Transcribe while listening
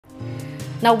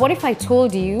Now, what if I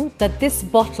told you that this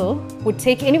bottle would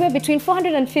take anywhere between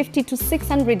 450 to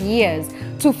 600 years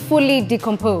to fully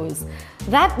decompose?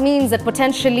 That means that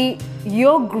potentially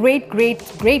your I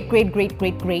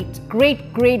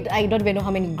don't even know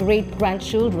how many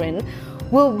great-grandchildren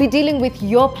will be dealing with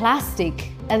your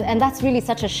plastic. And that's really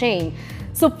such a shame.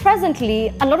 So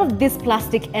presently, a lot of this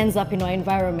plastic ends up in our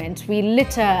environment. We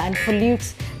litter and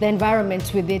pollute the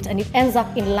environment with it, and it ends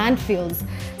up in landfills.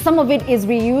 Some of it is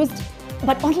reused,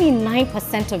 but only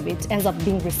 9% of it ends up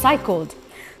being recycled.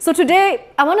 So today,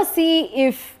 I want to see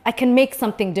if I can make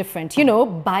something different. You know,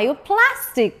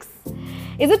 bioplastics.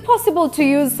 Is it possible to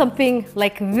use something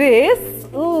like this?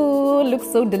 Ooh,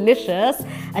 looks so delicious,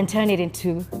 and turn it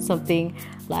into something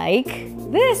like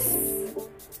this.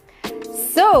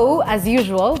 So, as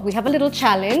usual, we have a little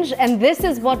challenge, and this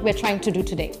is what we're trying to do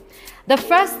today. The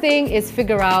first thing is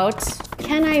figure out,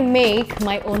 can I make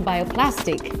my own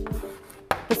bioplastic?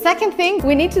 The second thing,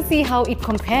 we need to see how it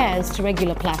compares to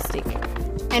regular plastic.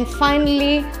 And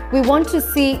finally, we want to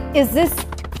see, is this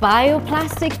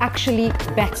bioplastic actually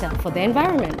better for the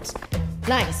environment?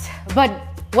 Nice, but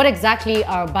what exactly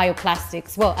are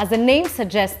bioplastics? Well, as the name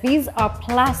suggests, these are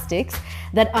plastics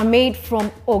that are made from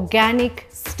organic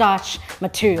starch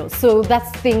materials. So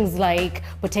that's things like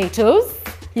potatoes.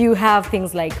 You have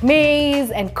things like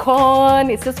maize and corn.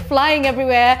 It's just flying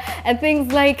everywhere. And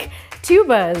things like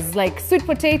tubers, like sweet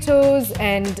potatoes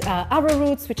and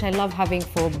arrowroots, which I love having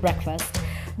for breakfast.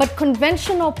 But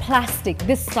conventional plastic,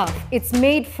 this stuff, it's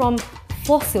made from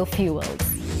fossil fuels.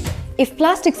 If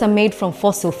plastics are made from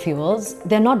fossil fuels,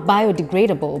 they're not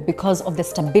biodegradable because of the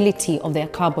stability of their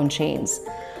carbon chains.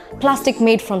 Plastic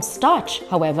made from starch,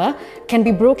 however, can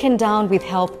be broken down with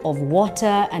help of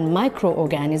water and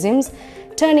microorganisms,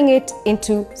 turning it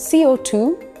into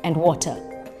CO2 and water.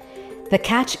 The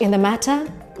catch in the matter?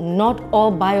 Not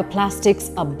all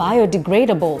bioplastics are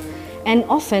biodegradable, and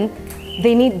often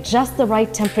they need just the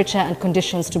right temperature and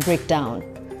conditions to break down.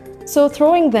 So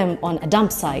throwing them on a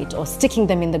dump site or sticking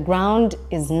them in the ground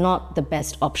is not the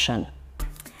best option.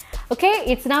 Okay,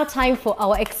 it's now time for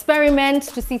our experiment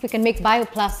to see if we can make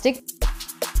bioplastic.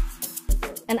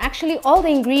 And actually all the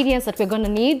ingredients that we're going to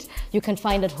need, you can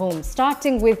find at home.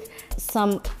 Starting with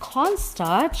some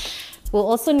cornstarch. We'll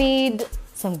also need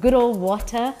some good old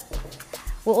water.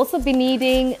 We'll also be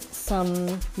needing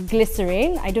some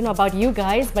glycerin. I don't know about you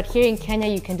guys, but here in Kenya,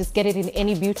 you can just get it in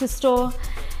any beauty store.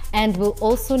 And we'll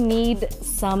also need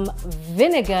some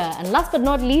vinegar. And last but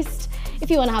not least, if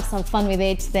you want to have some fun with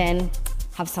it, then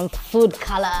have some food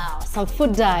color, some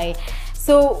food dye.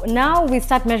 So now we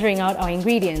start measuring out our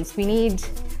ingredients. We need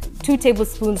 2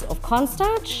 tablespoons of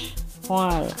cornstarch.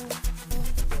 1,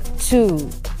 2,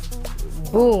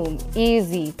 boom,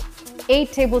 easy.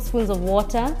 8 tablespoons of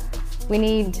water. We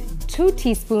need 2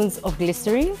 teaspoons of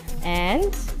glycerin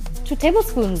and 2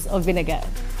 tablespoons of vinegar.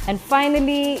 And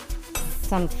finally,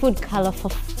 some food color for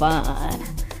fun.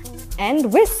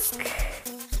 And whisk.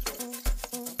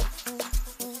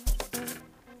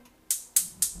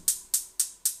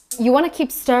 You want to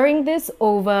keep stirring this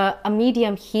over a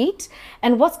medium heat,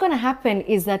 and what's going to happen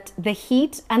is that the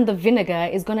heat and the vinegar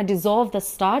is going to dissolve the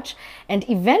starch, and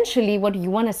eventually what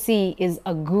you want to see is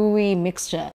a gooey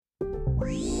mixture.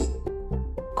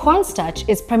 Cornstarch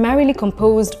is primarily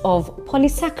composed of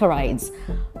polysaccharides,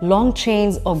 long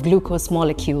chains of glucose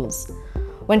molecules.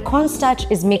 When cornstarch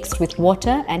is mixed with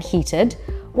water and heated,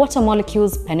 water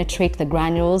molecules penetrate the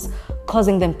granules,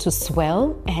 causing them to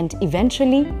swell and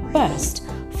eventually burst,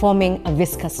 forming a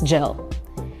viscous gel.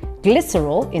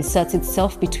 Glycerol inserts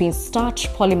itself between starch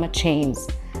polymer chains.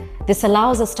 This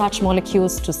allows the starch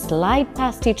molecules to slide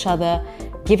past each other,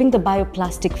 giving the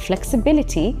bioplastic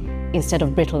flexibility instead of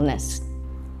brittleness.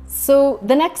 So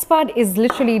the next part is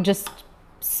literally just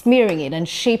smearing it and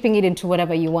shaping it into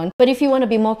whatever you want. But if you want to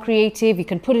be more creative, you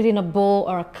can put it in a bowl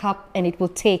or a cup and it will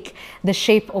take the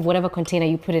shape of whatever container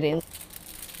you put it in.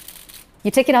 You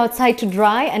take it outside to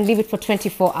dry and leave it for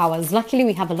 24 hours. Luckily,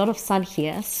 we have a lot of sun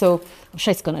here, so I'm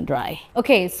sure it's gonna dry.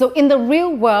 Okay, so in the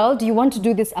real world, you want to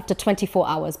do this after 24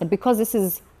 hours, but because this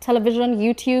is television,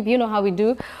 YouTube, you know how we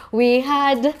do. We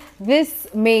had this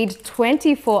made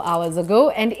 24 hours ago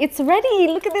and it's ready.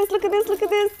 Look at this, look at this, look at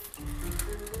this.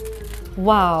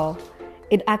 Wow,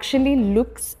 it actually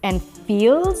looks and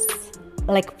feels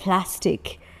like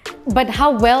plastic. But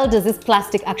how well does this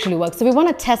plastic actually work? So we want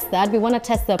to test that. We want to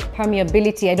test the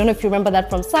permeability. I don't know if you remember that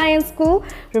from science school.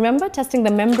 Remember testing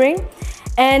the membrane?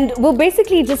 And we'll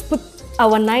basically just put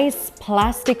our nice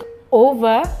plastic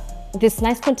over this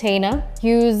nice container,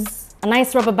 use a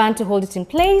nice rubber band to hold it in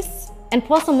place, and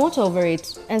pour some water over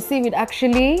it and see if it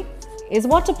actually is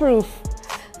waterproof.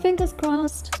 Fingers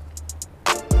crossed.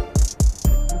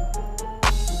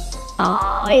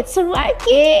 Oh, it's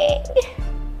working!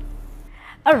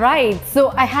 Alright,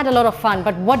 so I had a lot of fun,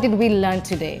 but what did we learn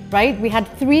today, right? We had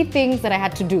 3 things that I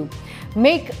had to do.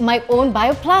 Make my own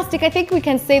bioplastic. I think we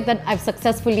can say that I've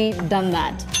successfully done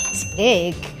that.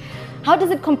 Sick! How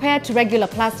does it compare to regular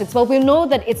plastics? Well, we know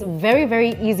that it's very,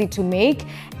 very easy to make,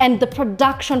 and the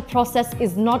production process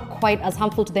is not quite as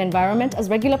harmful to the environment as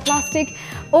regular plastic.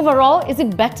 Overall, is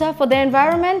it better for the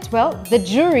environment? Well, the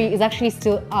jury is actually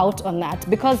still out on that,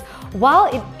 because while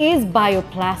it is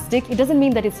bioplastic, it doesn't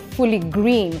mean that it's fully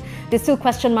green. There's still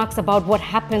question marks about what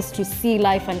happens to sea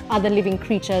life and other living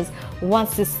creatures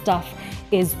once this stuff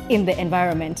is in the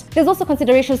environment. There's also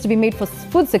considerations to be made for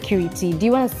food security. Do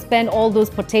you want to spend all those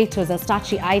potatoes and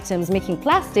starchy items making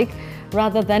plastic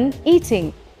rather than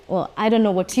eating? Well, I don't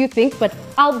know what you think, but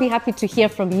I'll be happy to hear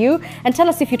from you, and tell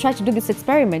us if you try to do this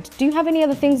experiment. Do you have any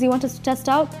other things you want us to test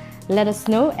out? Let us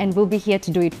know and we'll be here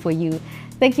to do it for you.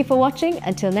 Thank you for watching.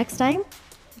 Until next time,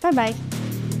 bye-bye.